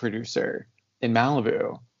music producer in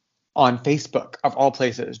Malibu on Facebook of all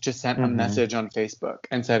places, just sent a message on Facebook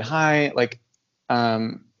and said, hi, like,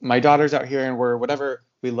 my daughter's out here and we're whatever,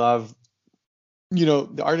 we love, you know,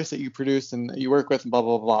 the artists that you produce and that you work with and blah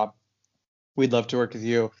blah blah, we'd love to work with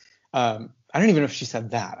you. I don't even know if she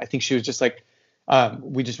said that. I think she was just like,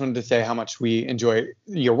 we just wanted to say how much we enjoy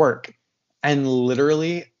your work. And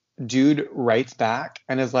literally, dude writes back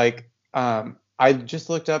and is like, I just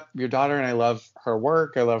looked up your daughter and I love her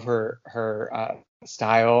work. I love her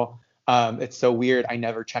style. It's so weird. I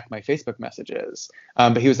never check my Facebook messages.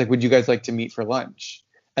 But he was like, would you guys like to meet for lunch?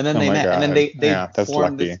 And then Oh they my met, and then God. they Yeah, that's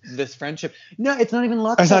formed lucky. this friendship. No, it's not even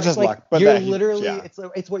luck. It's though. not just like luck, but you're that literally, yeah,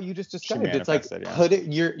 it's what you just she described. It's like manifested, yeah. put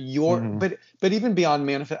it but even beyond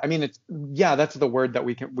manifest. I mean, it's, yeah, that's the word that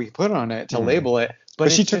we put on it to label it.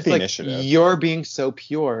 But she it's took just the like initiative. you're being so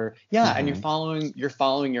pure. Yeah, and Mhm. you're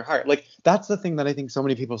following your heart. Like that's the thing that I think so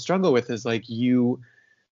many people struggle with is like you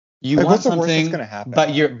Like, want what's the worst that's something, gonna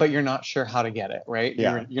happen? but you're not sure how to get it, right?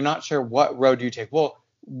 Yeah. You're not sure what road you take. Well,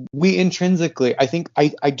 we intrinsically, I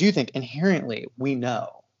do think inherently we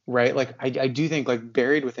know, right? Like I do think like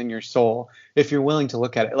buried within your soul, if you're willing to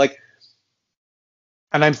look at it, like,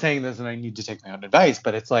 and I'm saying this and I need to take my own advice,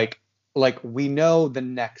 but it's like we know the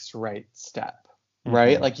next right step,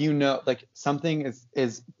 right? Mhm. Like you know, like something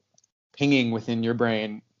is pinging within your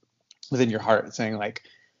brain, within your heart, saying like,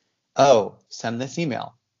 oh, send this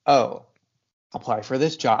email. Oh, apply for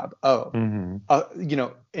this job. Oh, Mhm.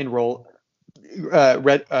 enroll,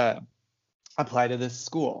 apply to this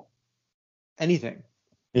school. Anything.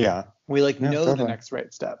 Yeah. We like No, know the totally. next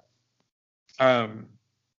right step. Um.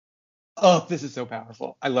 Oh, this is so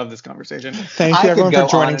powerful. I love this conversation. Thank I you could everyone for go on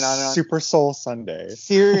joining and on and on. Super Soul Sunday.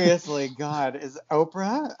 Seriously, God, is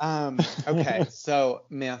Oprah? Okay, so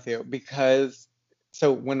Matthew, because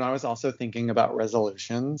so when I was also thinking about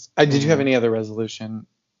resolutions, did you have Mhm. any other resolution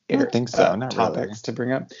I don't think so. Not really. topics to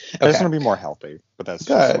bring up? I just Okay, want to be more healthy, but that's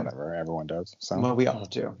just good. whatever everyone does. So Well, we all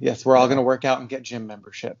do. Yes, we're all going yeah. to work out and get gym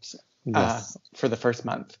memberships Yes. for the first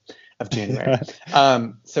month of January. Yeah.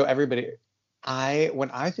 So everybody,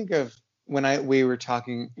 when I think of when we were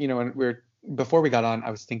talking, when we were before we got on,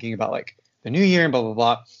 I was thinking about like the new year and blah blah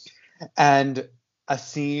blah, and a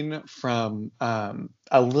scene from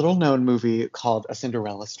a little known movie called A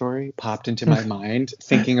Cinderella Story popped into my mind,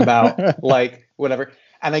 thinking about like whatever.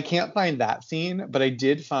 And I can't find that scene, but I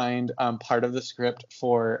did find part of the script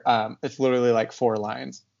for it's literally like 4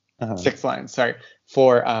 lines, Uh-huh. 6 lines, sorry,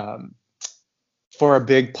 for a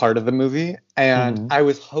big part of the movie. And Mhm. I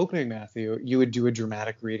was hoping, Matthew, you would do a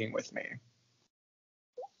dramatic reading with me.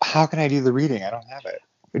 How can I do the reading? I don't have it.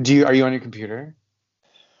 Are you on your computer?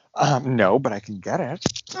 No, but I can get it.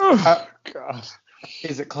 Oh, Uh, God.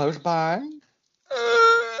 is it close by?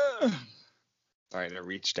 Sorry to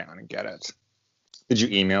reach down and get it. Did you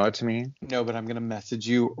email it to me? No, but I'm gonna message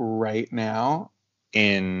you right now.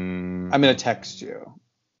 In. I'm gonna text you.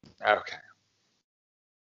 Okay.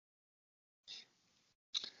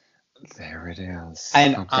 There it is.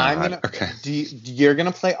 And Oh I'm God. gonna Okay. you're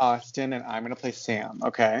gonna play Austin and I'm gonna play Sam,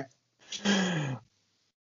 okay?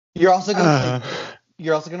 You're also gonna play Uh,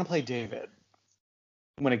 you're also gonna play David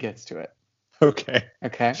when it gets to it. okay.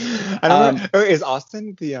 Okay? I don't know. Oh, is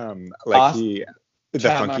Austin the like Aust- the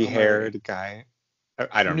Chad funky Michael Murray. haired guy?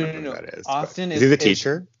 I don't No, no, remember who no. that is. But Austin is he the is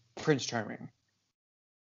teacher? Prince Charming.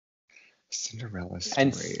 Cinderella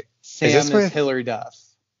And story. Is this Sam is with? Hilary Duff.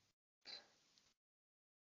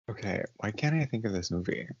 Okay. Why can't I think of this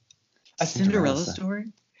movie? A Cinderella. Cinderella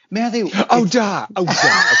story? Matthew, Oh, duh. Oh, duh.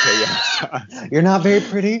 Okay, yeah. you're not very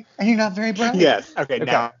pretty and you're not very bright. Yes. Okay, Okay.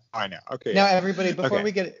 now I know. Okay, Now yeah. everybody,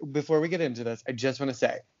 Okay. before we get into this, I just want to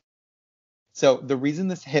say, so the reason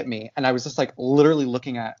this hit me, and I was just like literally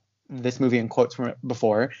looking at this movie and quotes from it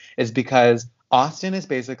before, is because Austin is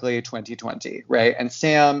basically 2020, right? And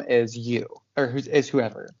Sam is you, or is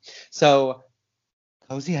whoever. So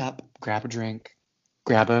cozy up, grab a drink,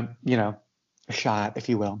 grab a shot, if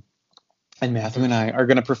you will. And Matthew and I are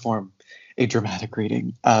going to perform a dramatic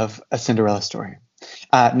reading of A Cinderella Story.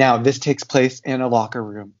 Now, this takes place in a locker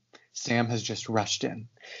room. Sam has just rushed in.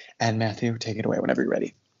 And Matthew, take it away whenever you're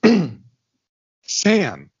ready.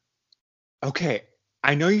 Sam. Okay.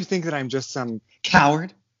 I know you think that I'm just some.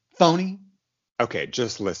 Coward, phony. Okay,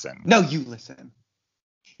 just listen. No, you listen.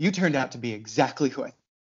 You turned out to be exactly who I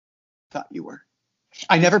thought you were.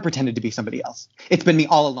 I never pretended to be somebody else. It's been me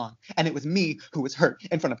all along. And it was me who was hurt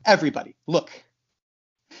in front of everybody. Look,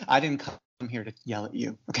 I didn't come here to yell at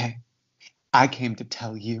you, okay? I came to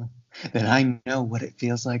tell you that I know what it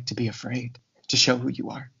feels like to be afraid, to show who you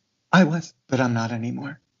are. I was, but I'm not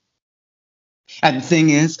anymore. And the thing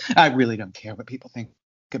is, I really don't care what people think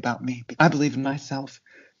about me. I believe in myself,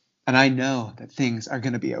 and I know that things are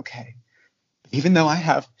going to be okay. Even though I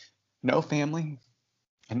have no family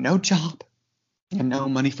and no job and no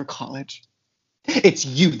money for college, it's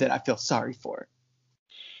you that I feel sorry for.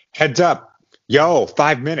 Heads up. Yo,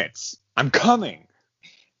 5 minutes. I'm coming.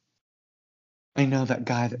 I know that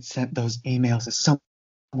guy that sent those emails is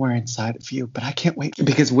somewhere inside of you, but I can't wait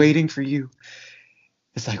because waiting for you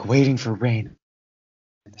is like waiting for rain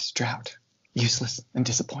in this drought. Useless and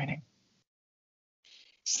disappointing.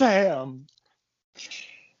 Sam.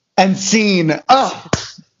 And scene. Oh.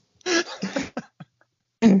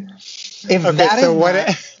 If Okay, that so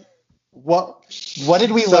is what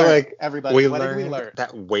did we So, learn, like, everybody? we What did we learned learn?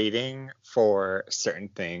 that waiting for certain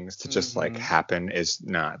things to just like Mhm. happen is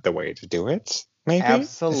not the way to do it. Maybe is that the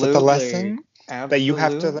Absolutely. lesson? that you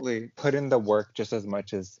have to Absolutely. put in the work just as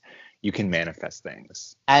much as you can manifest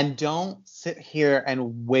things. And don't sit here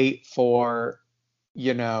and wait for,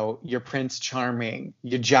 your Prince Charming,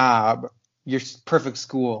 your job, your perfect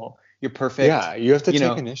school, your perfect, Yeah, you have to you take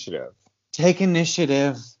know, initiative. take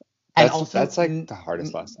initiative. And also, That's like the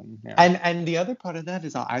hardest lesson. Yeah. and the other part of that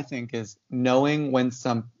is, I think, is knowing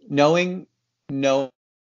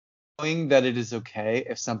that it is okay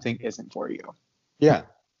if something isn't for you, Yeah,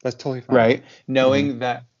 that's totally fine. right? Hmm. Knowing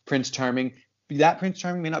that Prince Charming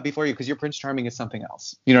may not be for you because your Prince Charming is something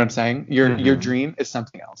else. You know what I'm saying? Your Hmm. dream is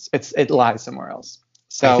something else. It lies somewhere else. I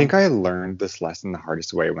So, think I learned this lesson the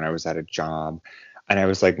hardest way when I was at a job and I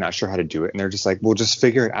was like not sure how to do it. And they're just like, well, just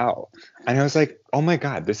figure it out. And I was like, oh my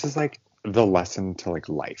God, this is like the lesson to like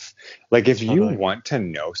life. Like if you totally. want to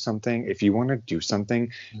know something, if you want to do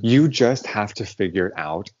something, you just have to figure it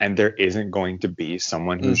out. And there isn't going to be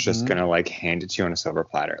someone who's just Mm-hmm. gonna like hand it to you on a silver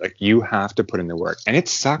platter. Like you have to put in the work. And it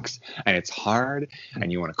sucks and it's hard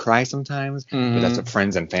and you want to cry sometimes, but that's Mm-hmm. what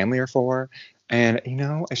friends and family are for. And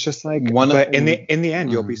it's just like, One of but in the end,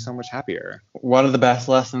 you'll be mm, so much happier. one of the best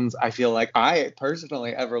lessons I feel like I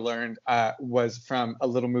personally ever learned was from a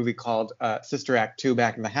little movie called Sister Act 2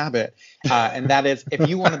 Back in the Habit. And that is, if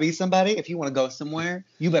you want to be somebody, if you want to go somewhere,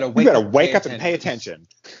 you better You wake better up and pay wake up and pay attention.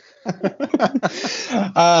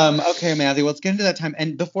 attention. Okay, Matthew, let's get into that time.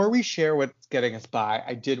 And before we share what's getting us by,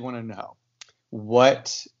 I did want to know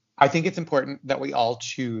what I think it's important that we all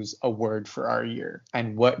choose a word for our year.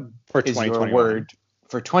 And what For is your 2021. word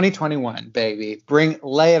for 2021, baby?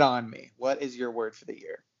 Lay it on me. What is your word for the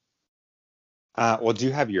year? Well, do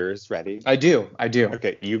you have yours ready? I do. I do.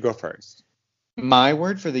 Okay, you go first. My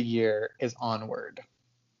word for the year is onward.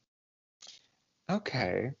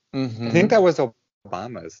 Okay. I think Mm-hmm. that was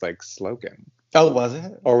Obama's like slogan. Oh, was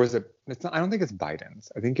it? Or was it? It's not, I don't think it's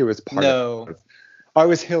Biden's. I think it was part of. No. Oh, it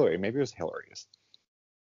was Hillary. Maybe it was Hillary's.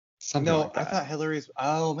 Something No, like I that. thought Hillary's.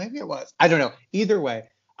 Oh, maybe it was. I don't know. Either way,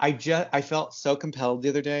 I felt so compelled the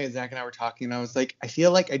other day. Zach and I were talking, and I was like, I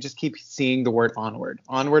feel like I just keep seeing the word onward,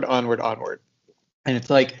 onward, onward, onward, and it's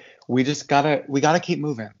like we gotta keep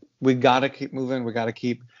moving. We gotta keep moving. We gotta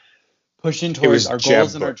keep pushing It towards was our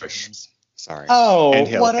goals Jeb and our Bush. dreams. Sorry. Oh,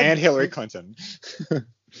 And what a Hillary Clinton.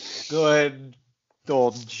 good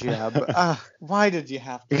old Jeb. Why did you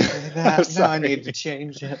have to say I'm that? Now I need to sorry.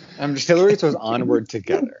 change it. I'm just Hillary's was kidding. onward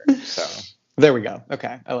together. So, There we go.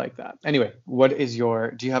 Okay, I like that. Anyway,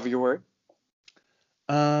 do you have your word?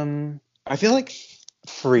 um, I feel like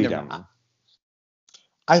never mind. freedom.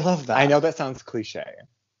 I love I that. know that sounds cliche,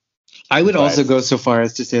 I would also but go so far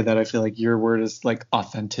as to say that I feel like your word is like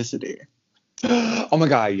authenticity. oh my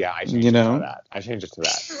God, yeah, I You changed it to know? that. I changed it to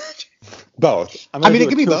that. Both. I'm I gonna mean, do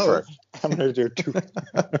it a can be twofer. both. I'm gonna do a two.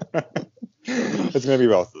 It's gonna be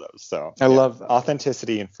both of those. So I yeah, love that.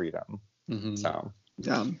 authenticity and freedom. Hmm. So,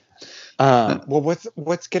 Yeah. well,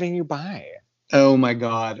 what's getting you by? Oh my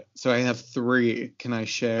God. So I have three. Can I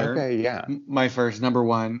share? Okay, yeah. My first, number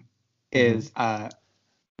one, Hmm. is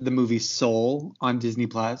the movie Soul on Disney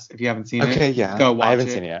Plus. If you haven't seen it, Okay, yeah. go I watch haven't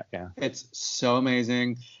seen it. it yet. Yeah. It's so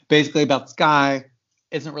amazing. Basically about this guy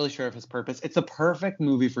isn't really sure of his purpose. It's a perfect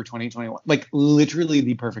movie for 2021. Like literally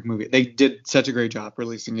the perfect movie. They did such a great job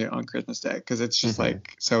releasing it on Christmas Day because it's just Hmm.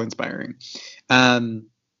 like so inspiring. Um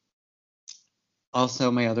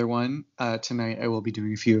Also, my other one tonight, I will be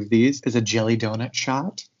doing a few of these, is a jelly donut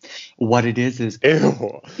shot. What it is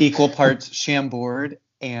Ew. equal parts Chambord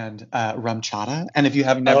and rum chata. And if you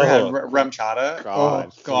have never had Oh rum chata, oh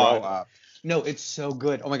God, throw God. up. No, it's so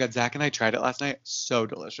good. Oh my God, Zach and I tried it last night. So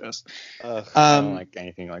delicious. Ugh, I don't Um, like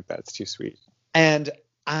anything like that. It's too sweet. and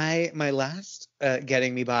my last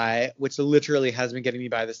getting me by, which literally has been getting me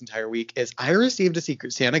by this entire week, is I received a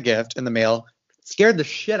Secret Santa gift in the mail. Scared the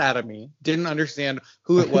shit out of me. Didn't understand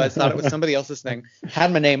who it was. Thought it was somebody else's thing.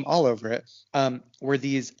 Had my name all over it. Were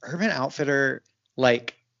these Urban Outfitter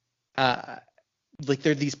like uh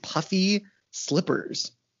they're these puffy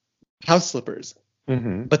slippers, house slippers,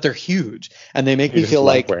 Hmm. but they're huge and they make You me just feel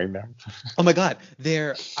love like, wearing them. oh my God,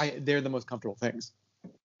 they're the most comfortable things.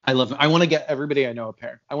 I love them. I want to get everybody I know a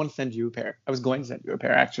pair. I want to send you a pair. I was going to send you a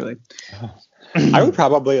pair actually. I would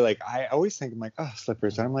probably like. I always think I'm like, oh,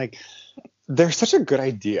 slippers. And I'm like, they're such a good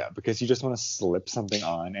idea because you just want to slip something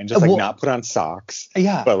on and just like Well, not put on socks,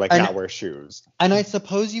 yeah, but like and not wear shoes. I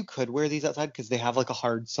suppose you could wear these outside because they have like a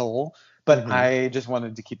hard sole, but Hmm. I just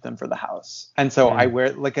wanted to keep them for the house. And so I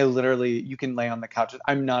wear like I literally you can lay on the couch.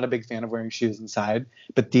 I'm not a big fan of wearing shoes inside,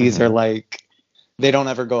 but these are Hmm. like they don't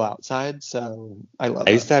ever go outside, so I love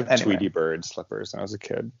I used to them. have Anyway. Tweety Bird slippers when I was a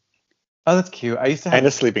kid, Oh, that's cute. I used to and a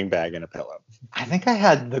have sleeping bag and a pillow. I think I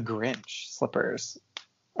had the Grinch slippers.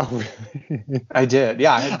 Oh, really? I did.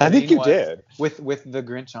 Yeah, I had I think green you ones did. with the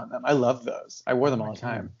Grinch on them. I love those. I wore Oh them my all the God.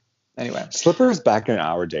 time. Anyway. Slippers back in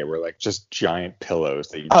our day were like just giant pillows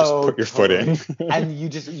that you just Oh, put your foot in. totally. And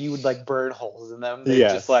you would like burn holes in them. They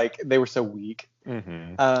just Yes. like they were so weak.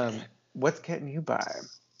 Hmm. What's getting you by?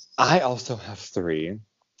 I also have three,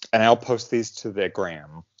 and I'll post these to the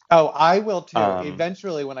gram. Oh, I will too. Um,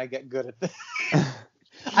 Eventually, when I get good at this.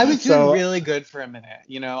 I was doing so really good for a minute.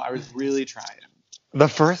 I was really trying. the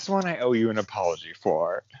first one I owe you an apology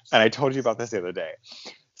for, and I told you about this the other day.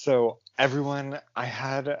 So everyone,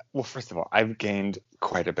 well, first of all, I've gained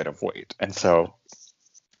quite a bit of weight, and so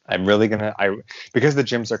I'm really because the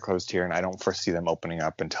gyms are closed here and I don't foresee them opening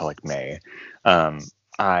up until like May. Um,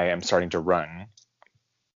 I am starting to run,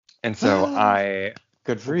 and so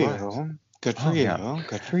Good for what? you. Good for Oh you. yeah.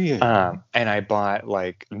 Good for you. And I bought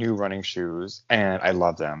like new running shoes and I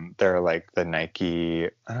love them. They're like the Nike,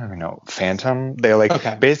 I don't even know, Phantom. They like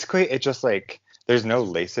Okay. basically it just like there's no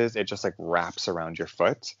laces. It just like wraps around your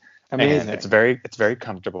foot. Amazing. And it's very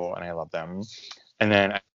comfortable and I love them. And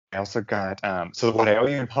then I also got so what I owe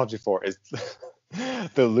you an apology for is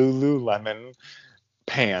the Lululemon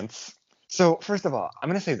pants. So first of all, I'm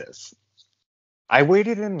gonna say this. I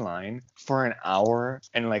waited in line for an hour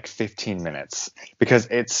and like 15 minutes because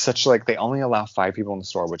it's such like they only allow 5 people in the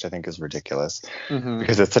store, which I think is ridiculous Mm-hmm.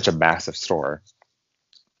 because it's such a massive store.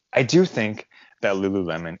 I do think that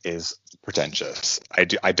Lululemon is pretentious. I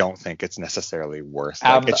don't think it's necessarily worth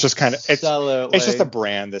like it's just kind of it's just a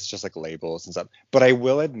brand that's just like labels and stuff. But I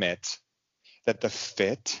will admit that the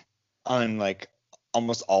fit on like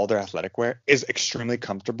almost all their athletic wear is extremely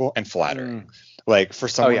comfortable and flattering. Like for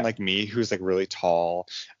someone like me who's like really tall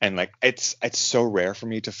and like it's so rare for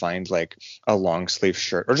me to find like a long sleeve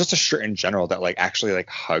shirt or just a shirt in general that like actually like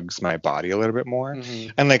hugs my body a little bit more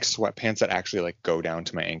and like sweatpants that actually like go down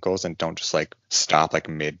to my ankles and don't just like stop like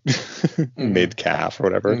mid mid calf or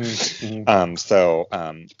whatever. I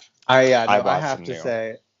have to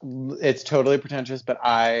say it's totally pretentious, but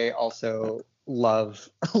I also love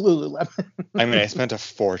Lululemon. I mean, I spent a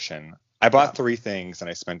fortune. I bought 3 things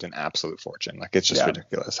and I spent an absolute fortune. Like it's just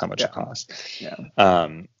ridiculous how much it costs. Yeah.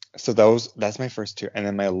 So that's my first 2. And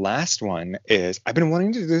then my last one is I've been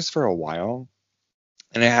wanting to do this for a while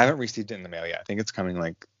and I haven't received it in the mail yet. I think it's coming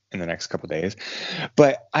like in the next couple of days.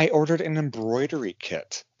 But I ordered an embroidery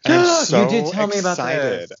kit. And I'm so you did tell me about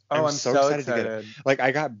this. Oh, I'm so excited to get it. Like I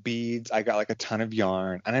got beads, I got like a ton of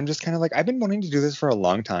yarn, and I'm just kind of like I've been wanting to do this for a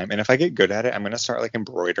long time. And if I get good at it, I'm gonna start like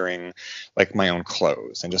embroidering like my own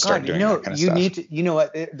clothes and just start doing that kind of stuff. Need to, you know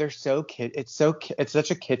what? They're so it's such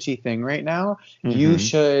a kitschy thing right now. You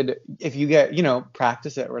should, if you get,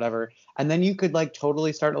 practice it or whatever, and then you could like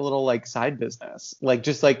totally start a little like side business, like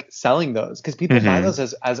just like selling those because people buy those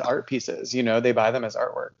as art pieces. They buy them as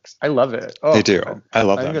artworks. I love it. Oh, they do. I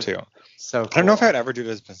love them too. So cool. I don't know if I'd ever do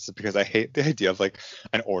this business because I hate the idea of like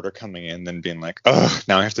an order coming in then being like, oh,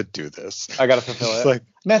 now I have to do this. I gotta fulfill it. Like,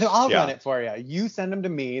 Matthew, I'll run it for you. You send them to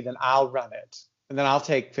me, then I'll run it, and then I'll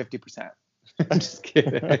take 50%. I'm just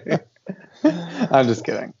kidding. I'm just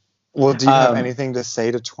kidding. Well, do you have anything to say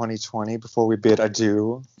to 2020 before we bid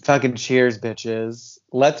adieu? Fucking cheers, bitches.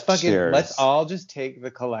 Let's all just take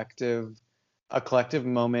a collective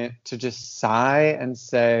moment to just sigh and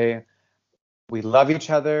say, we love each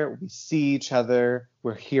other. We see each other.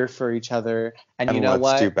 We're here for each other. And you know what?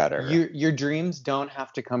 Let's do better. Your dreams don't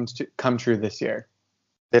have to come true this year.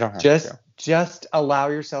 They don't have to. Just allow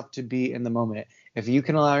yourself to be in the moment. If you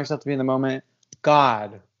can allow yourself to be in the moment,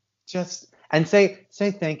 God, and say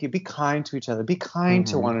thank you. Be kind to each other. Be kind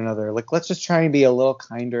to one another. Like let's just try and be a little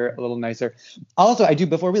kinder, a little nicer. Also,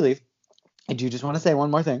 before we leave, I do just want to say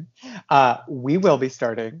one more thing. We will be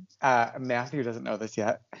starting. Matthew doesn't know this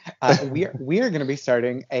yet. We are going to be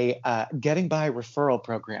starting a Getting By referral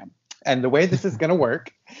program. And the way this is going to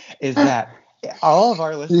work is that all of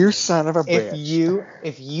our listeners, you son of a bitch,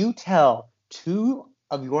 if you tell 2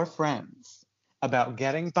 of your friends about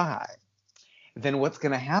Getting By, then what's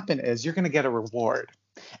going to happen is you're going to get a reward.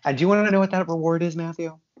 And do you want to know what that reward is,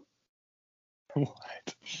 Matthew?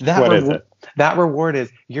 What? What is it? That reward is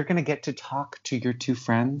you're going to get to talk to your 2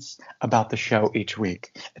 friends about the show each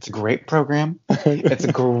week. It's a great program. It's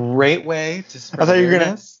a great way to spread I thought you were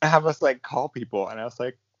going to have us like call people, and I was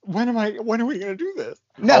like, when are we going to do this?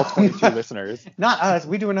 No, all 22 listeners. Not us.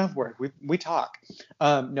 We do enough work. We talk.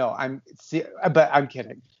 No, but I'm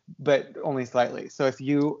kidding. But only slightly. So if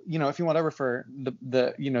you want to refer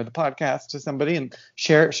the podcast to somebody and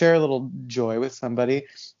share a little joy with somebody,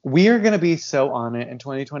 we are going to be so on it in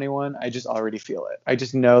 2021. I just already feel it. I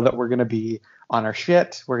just know that we're going to be on our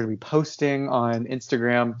shit. We're going to be posting on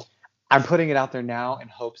Instagram. I'm putting it out there now in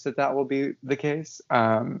hopes that will be the case.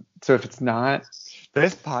 So if it's not,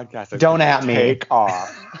 this podcast is don't at me. Take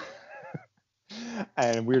off.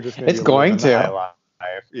 And we're just it's going to.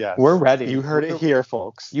 Life. Yes. We're ready. You heard it here,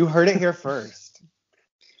 folks. You heard it here first.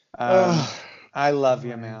 I love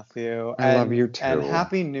you, Matthew. I love you too. And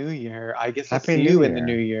Happy New Year. I guess I'll Happy see New you Year. in the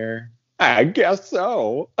new year. I guess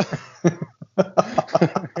so. Okay.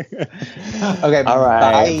 All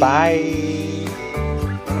right. Bye.